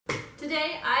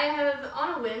today I have,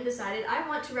 on a whim, decided I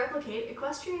want to replicate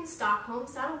Equestrian Stockholm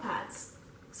saddle pads.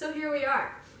 So here we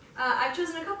are. I've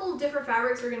chosen a couple of different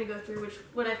fabrics we're going to go through,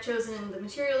 what I've chosen, the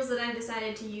materials that I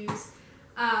decided to use.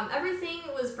 Everything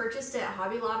was purchased at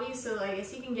Hobby Lobby, so I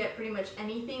guess you can get pretty much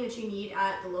anything that you need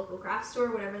at the local craft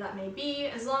store, whatever that may be,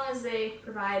 as long as they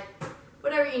provide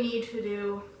whatever you need to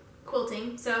do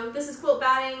quilting. So this is quilt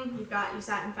batting, you've got your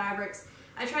satin fabrics.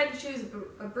 I tried to choose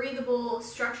a breathable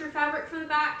structured fabric for the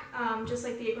back, just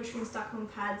like the Equestrian Stockholm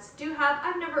pads do have.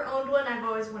 I've never owned one, I've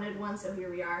always wanted one, so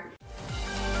here we are.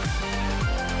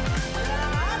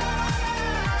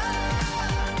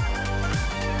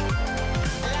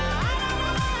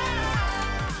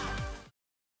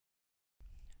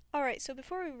 Alright, so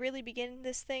before we really begin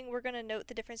this thing, we're going to note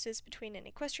the differences between an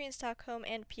Equestrian Stockholm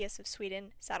and PS of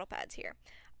Sweden saddle pads here.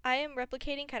 I am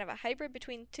replicating kind of a hybrid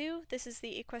between the two. This is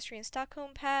the Equestrian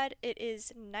Stockholm pad. It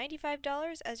is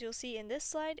 $95, as you'll see in this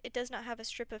slide. It does not have a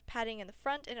strip of padding in the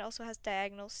front, and it also has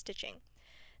diagonal stitching.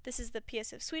 This is the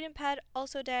PS of Sweden pad,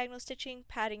 also diagonal stitching,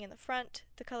 padding in the front.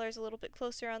 The color is a little bit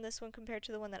closer on this one compared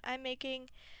to the one that I'm making.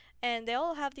 And they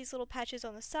all have these little patches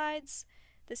on the sides.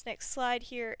 This next slide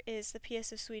here is the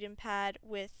PS of Sweden pad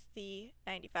with the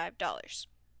 $95.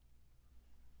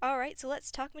 Alright, so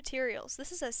let's talk materials.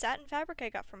 This is a satin fabric I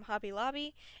got from Hobby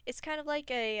Lobby. It's kind of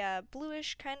like a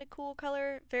bluish kind of cool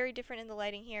color, very different in the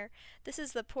lighting here. This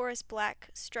is the porous black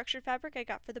structured fabric I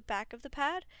got for the back of the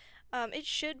pad. It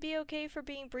should be okay for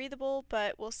being breathable,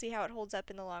 but we'll see how it holds up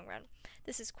in the long run.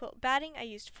 This is quilt batting. I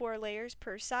used 4 layers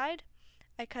per side.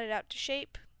 I cut it out to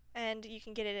shape, and you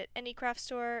can get it at any craft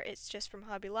store. It's just from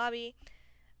Hobby Lobby.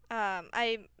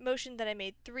 I motioned that I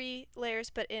made 3 layers,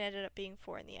 but it ended up being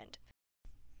 4 in the end.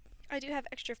 I do have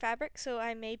extra fabric, so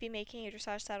I may be making a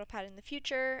dressage saddle pad in the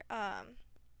future,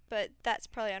 but that's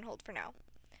probably on hold for now.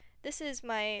 This is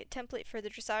my template for the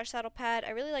dressage saddle pad.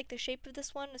 I really like the shape of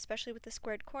this one, especially with the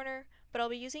squared corner, but I'll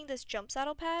be using this jump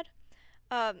saddle pad.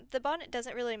 The bonnet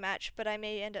doesn't really match, but I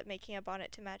may end up making a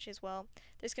bonnet to match as well.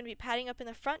 There's going to be padding up in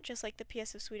the front, just like the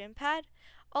PS of Sweden pad.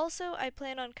 Also, I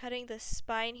plan on cutting the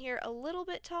spine here a little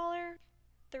bit taller.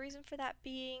 The reason for that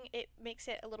being, it makes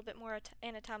it a little bit more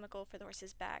anatomical for the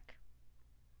horse's back.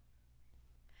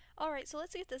 Alright, so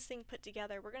let's get this thing put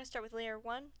together. We're going to start with layer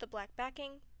 1, the black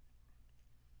backing.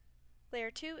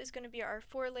 Layer 2 is going to be our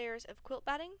 4 layers of quilt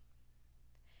batting.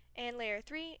 And layer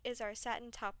 3 is our satin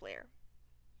top layer.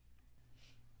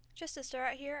 Just to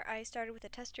start out here, I started with a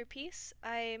tester piece.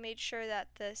 I made sure that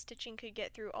the stitching could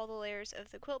get through all the layers of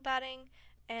the quilt batting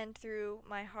and through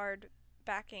my hard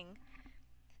backing.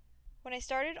 When I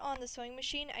started on the sewing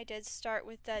machine, I did start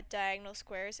with the diagonal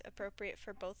squares appropriate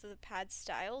for both of the pad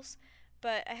styles,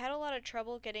 but I had a lot of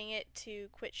trouble getting it to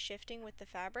quit shifting with the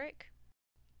fabric.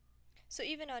 So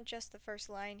even on just the first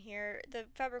line here, the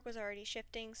fabric was already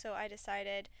shifting, so I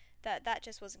decided that that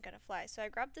just wasn't going to fly. So I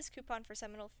grabbed this coupon for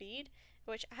Seminole Feed,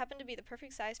 which happened to be the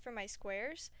perfect size for my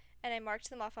squares, and I marked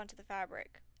them off onto the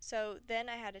fabric. So then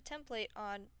I had a template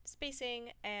on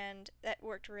spacing, and that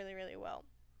worked really, really well.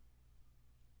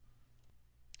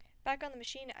 Back on the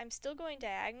machine, I'm still going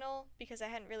diagonal because I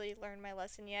hadn't really learned my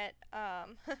lesson yet.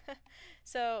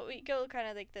 So we go kind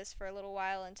of like this for a little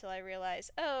while until I realize,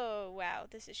 oh wow,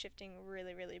 this is shifting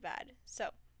really, really bad. So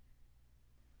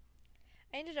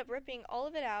I ended up ripping all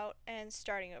of it out and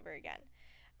starting over again.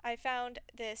 I found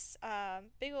this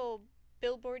big old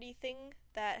billboardy thing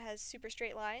that has super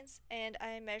straight lines, and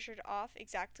I measured off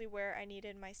exactly where I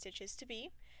needed my stitches to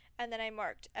be, and then I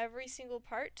marked every single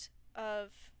part of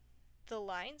the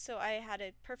line, so I had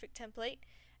a perfect template,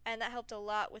 and that helped a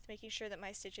lot with making sure that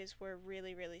my stitches were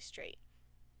really, really straight.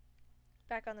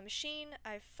 Back on the machine,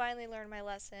 I finally learned my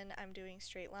lesson. I'm doing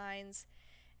straight lines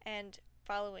and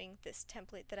following this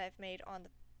template that I've made on the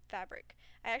fabric.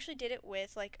 I actually did it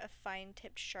with like a fine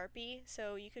tipped Sharpie,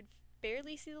 so you could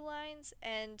barely see the lines,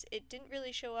 and it didn't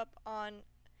really show up on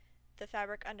the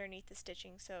fabric underneath the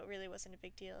stitching, so it really wasn't a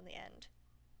big deal in the end.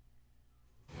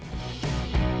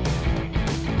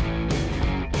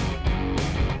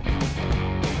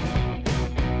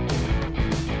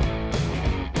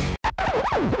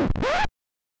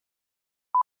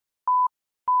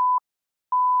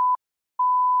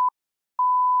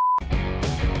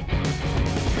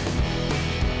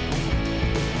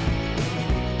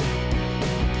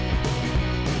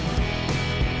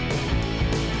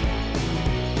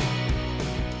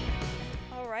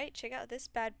 Check out this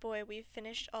bad boy. We've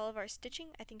finished all of our stitching.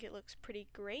 I think it looks pretty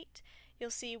great. You'll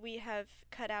see we have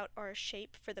cut out our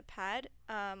shape for the pad.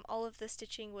 All of the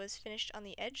stitching was finished on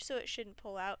the edge, so it shouldn't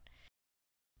pull out.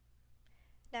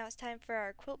 Now it's time for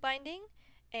our quilt binding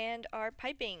and our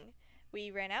piping. We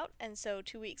ran out, and so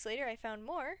 2 weeks later I found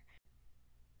more.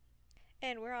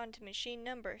 And we're on to machine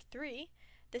number 3.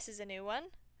 This is a new one.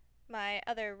 My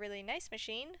other really nice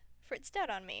machine fritzed out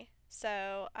on me,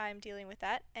 so I'm dealing with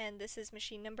that, and this is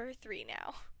machine number 3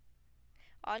 now.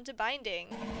 On to binding.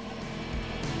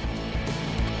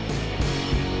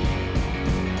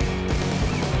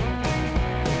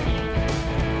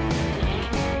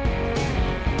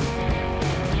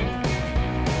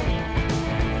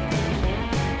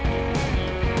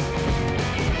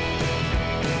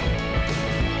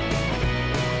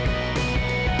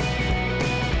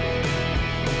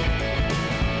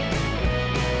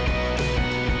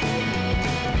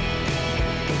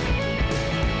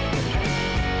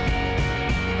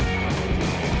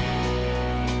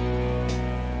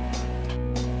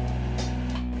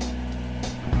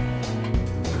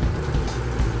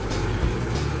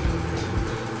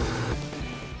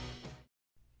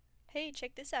 Hey,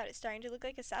 check this out, it's starting to look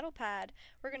like a saddle pad.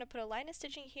 We're going to put a line of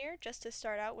stitching here just to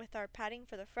start out with our padding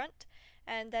for the front,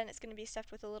 and then it's going to be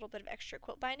stuffed with a little bit of extra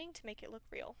quilt binding to make it look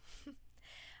real.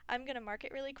 I'm going to mark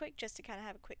it really quick just to kind of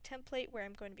have a quick template where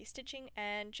I'm going to be stitching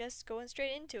and just going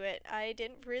straight into it. I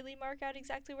didn't really mark out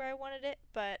exactly where I wanted it,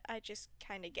 but I just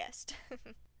kind of guessed.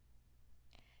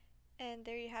 And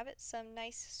there you have it, some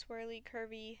nice swirly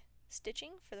curvy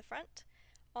stitching for the front.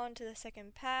 On to the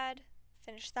second pad,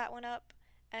 finish that one up.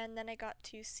 And then I got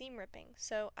to seam ripping,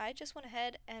 so I just went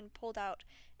ahead and pulled out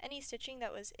any stitching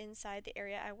that was inside the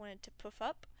area I wanted to poof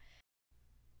up.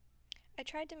 I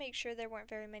tried to make sure there weren't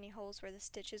very many holes where the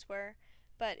stitches were,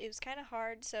 but it was kind of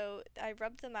hard, so I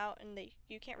rubbed them out and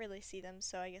you can't really see them,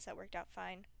 so I guess that worked out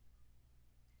fine.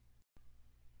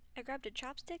 I grabbed a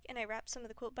chopstick and I wrapped some of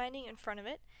the quilt binding in front of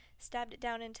it, stabbed it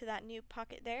down into that new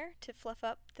pocket there to fluff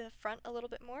up the front a little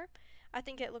bit more. I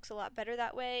think it looks a lot better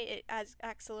that way. It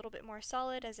acts a little bit more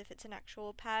solid as if it's an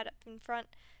actual pad up in front,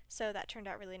 so that turned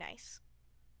out really nice.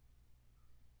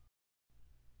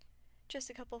 Just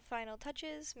a couple final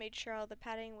touches, made sure all the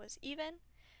padding was even,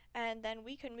 and then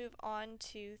we could move on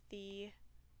to the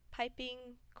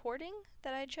piping cording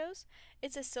that I chose.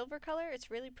 It's a silver color, it's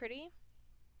really pretty.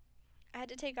 I had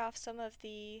to take off some of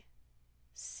the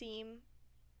seam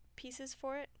pieces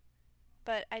for it,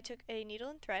 but I took a needle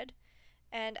and thread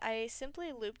and I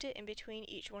simply looped it in between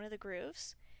each one of the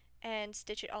grooves and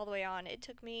stitched it all the way on. It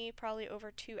took me probably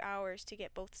over 2 hours to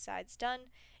get both sides done.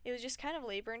 It was just kind of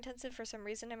labor intensive. For some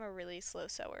reason I'm a really slow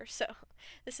sewer, so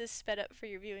this is sped up for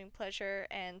your viewing pleasure,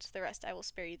 and the rest I will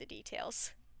spare you the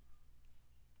details.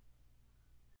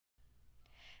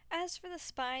 As for the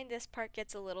spine, this part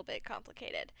gets a little bit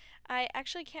complicated. I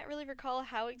actually can't really recall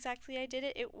how exactly I did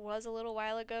it. It was a little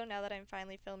while ago now that I'm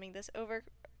finally filming this over.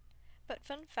 But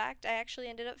fun fact, I actually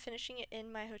ended up finishing it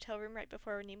in my hotel room right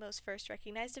before Nemo's first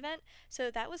recognized event,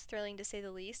 so that was thrilling to say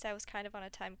the least. I was kind of on a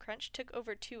time crunch. Took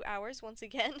over 2 hours once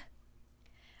again.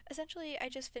 Essentially, I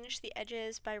just finished the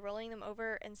edges by rolling them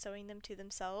over and sewing them to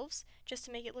themselves, just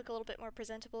to make it look a little bit more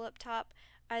presentable up top.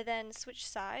 I then switched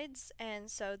sides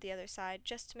and sewed the other side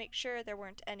just to make sure there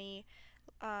weren't any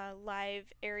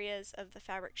live areas of the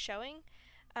fabric showing.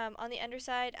 On the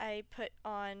underside, I put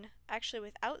on, actually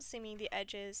without seaming the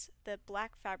edges, the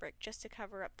black fabric just to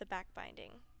cover up the back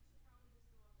binding.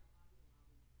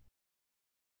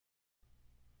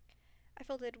 I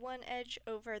folded one edge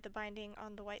over the binding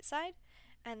on the white side,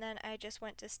 and then I just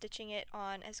went to stitching it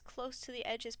on as close to the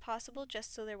edge as possible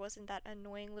just so there wasn't that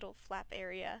annoying little flap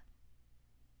area.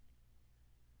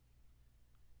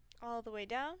 All the way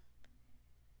down,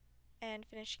 and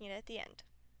finishing it at the end.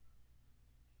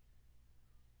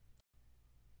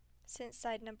 Since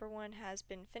side number 1 has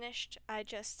been finished, I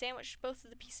just sandwiched both of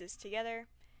the pieces together,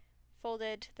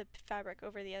 folded the fabric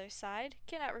over the other side.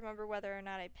 Cannot remember whether or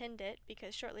not I pinned it,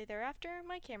 because shortly thereafter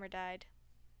my camera died.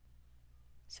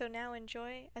 So now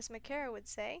enjoy, as Makara would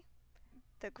say,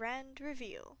 the grand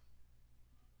reveal.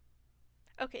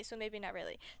 Okay, so maybe not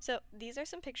really. So these are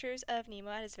some pictures of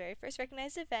Nemo at his very first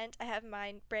recognized event. I have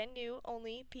my brand new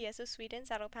only PS of Sweden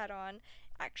saddle pad on,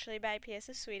 actually by PS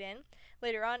of Sweden.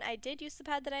 Later on I did use the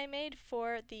pad that I made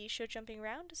for the show jumping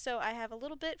round, so I have a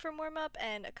little bit from warm up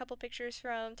and a couple pictures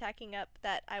from tacking up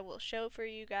that I will show for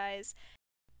you guys.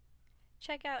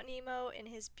 Check out Nemo in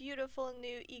his beautiful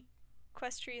new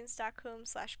Equestrian Stockholm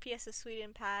 / PS of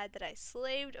Sweden pad that I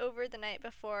slaved over the night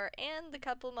before and the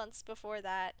couple months before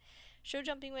that. Show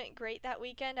jumping went great that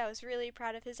weekend. I was really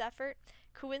proud of his effort.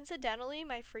 Coincidentally,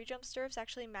 my free jump stirrups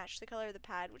actually matched the color of the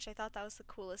pad, which I thought that was the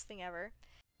coolest thing ever.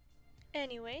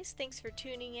 Anyways, thanks for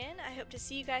tuning in. I hope to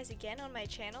see you guys again on my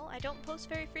channel. I don't post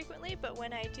very frequently, but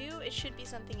when I do, it should be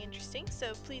something interesting,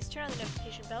 so please turn on the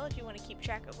notification bell if you want to keep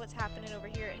track of what's happening over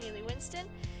here at Haley Winston.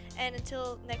 And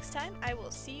until next time, I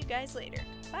will see you guys later.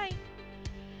 Bye!